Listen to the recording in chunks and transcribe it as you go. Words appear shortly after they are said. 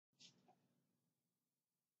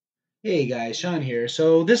Hey guys, Sean here.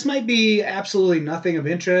 So this might be absolutely nothing of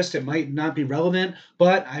interest. It might not be relevant,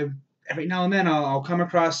 but I every now and then I'll come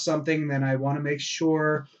across something that I want to make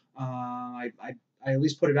sure I at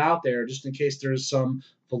least put it out there just in case there's some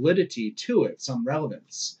validity to it, some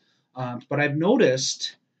relevance. But I've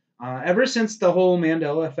noticed ever since the whole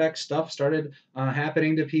Mandela effect stuff started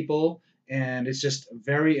happening to people, and it's just a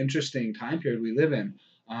very interesting time period we live in.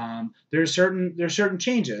 There's certain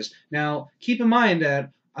changes. Now, keep in mind that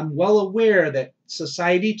I'm well aware that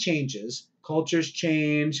society changes, cultures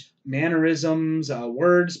change, mannerisms,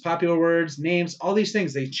 words, popular words, names, all these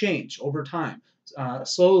things, they change over time.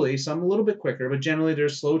 Slowly, some a little bit quicker, but generally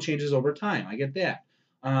there's slow changes over time. I get that.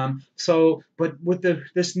 But with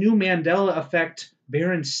this new Mandela effect,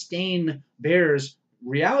 Berenstain bears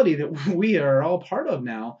reality that we are all part of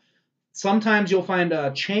now, sometimes you'll find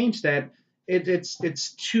a change that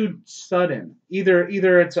it's too sudden. Either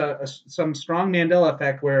it's some strong Mandela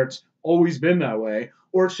effect where it's always been that way,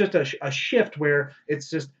 or it's just a shift where it's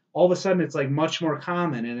just all of a sudden it's like much more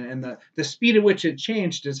common, and the speed at which it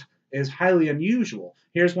changed is highly unusual.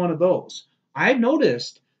 Here's one of those. I've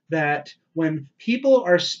noticed that when people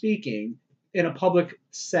are speaking in a public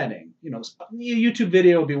setting, a YouTube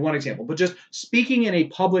video would be one example, but just speaking in a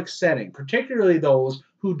public setting, particularly those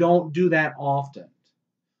who don't do that often.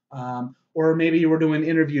 Or maybe you were doing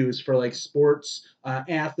interviews for like sports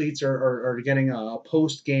athletes, or getting a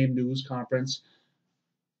post game news conference.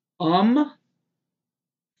 Um,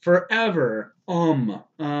 Forever.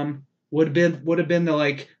 Would have been the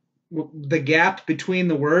like the gap between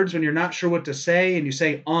the words when you're not sure what to say and you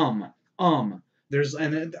say um. There's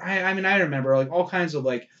and I mean I remember like all kinds of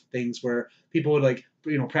like things where people would like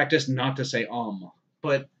practice not to say.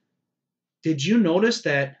 But did you notice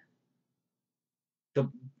that the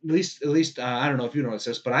at least I don't know if you noticed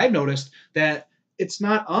this, but I've noticed that it's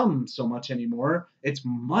not so much anymore. It's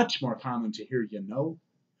much more common to hear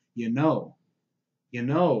you know,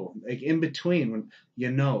 like in between when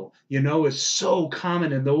is so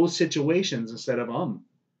common in those situations instead of.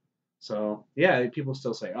 So yeah, people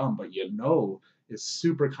still say but is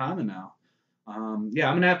super common now. Yeah,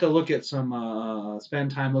 I'm gonna have to look at some spend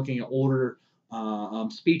time looking at older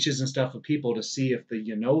speeches and stuff of people to see if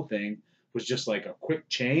the thing was just like a quick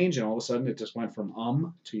change and all of a sudden it just went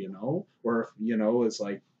from to or if is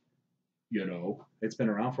like it's been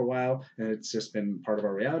around for a while and it's just been part of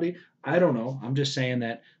our reality. I don't know. I'm just saying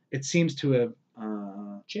that it seems to have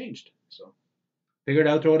changed. So figured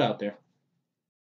I'd throw it out there.